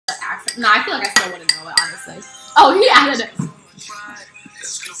accent. No, I feel like I still wouldn't know it, honestly. Oh, he added it.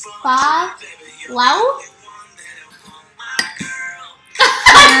 Ba Lao?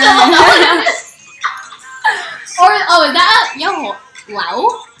 Or, oh, is that a Yo Lao?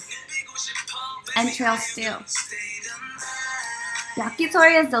 Entrail stew.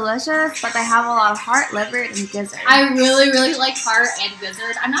 Yakitori is delicious, but they have a lot of heart, liver, and gizzard. I really like heart and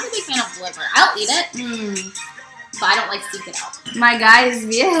gizzard. I'm not a big fan of liver. I'll eat it, but I don't like seek it out. My guy is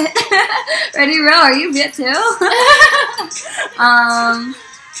Viet. Ready, Ro? Are you Viet too? I'm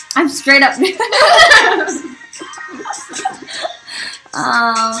straight up Viet.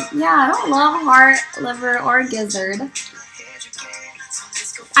 Yeah, I don't love heart, liver, or gizzard.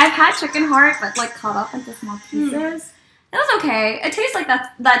 I've had chicken heart, but like cut up into small pieces. It was okay. It tastes like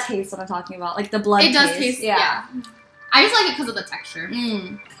that taste that I'm talking about, like the blood. It does taste. Yeah. I just like it because of the texture.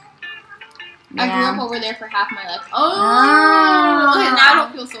 Yeah. I grew up over there for half my life. Oh, and now I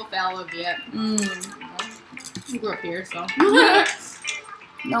don't feel so foul of it. You grew up here, so.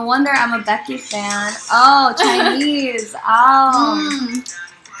 No wonder I'm a Becky fan. Oh, Chinese. Oh. It's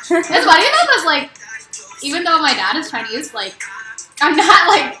funny though, because like, even though my dad is Chinese, like, I'm not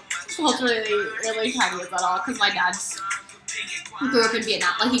like culturally really Chinese at all, because my dad grew up in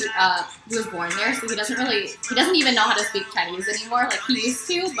Vietnam. Like he was born there, so he doesn't even know how to speak Chinese anymore. Like he used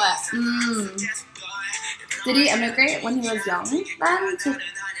to, but. Did he immigrate when he was young then to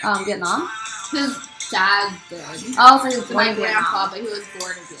Vietnam? His dad did. Oh, so he was born my in Vietnam. grandpa, but he was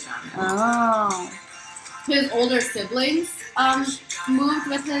born in Vietnam. Oh. His older siblings moved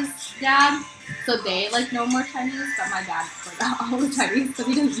with his dad, so they like know more Chinese. But my dad forgot all the Chinese because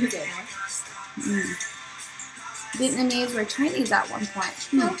he didn't use it anymore. Vietnamese were Chinese at one point.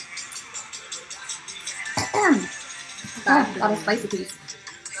 Got a spicy piece.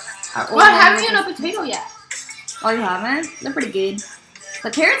 Well, I haven't eaten a potato yet. Oh, you haven't? They're pretty good.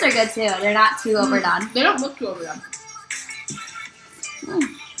 The carrots are good too. They're not too overdone. They don't look too overdone.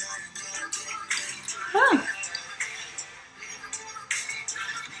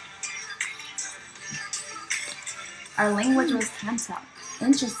 Our language was Canto.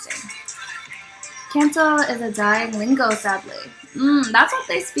 Interesting. Canto is a dying lingo, sadly. That's what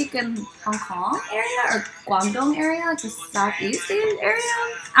they speak in Hong Kong area or Guangdong area, like the Southeast Asian area.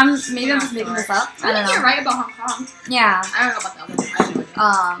 Maybe I'm just making this up. I think you're right about Hong Kong. Yeah. I don't know about the other one.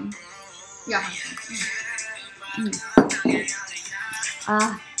 Yeah.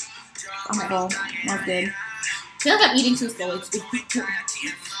 I'm full. That's good. I feel like I'm eating too slowly to be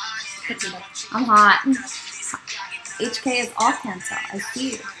potato. I'm hot. HK is all Canto. I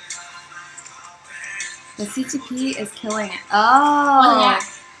see. The CCP is killing it. Oh,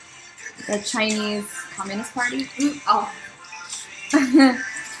 the Chinese Communist Party. The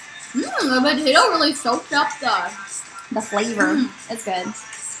potato really soaked up the flavor. It's good.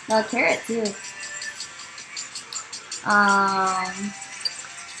 The carrot too.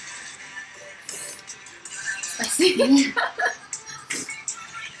 Spicy.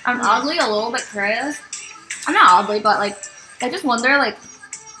 I'm oddly a little bit curious. I'm not oddly, but like I just wonder like.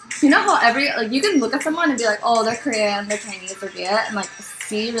 You know how you can look at someone and be like, oh, they're Korean, they're Chinese, they're Viet, and like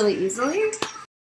see really easily.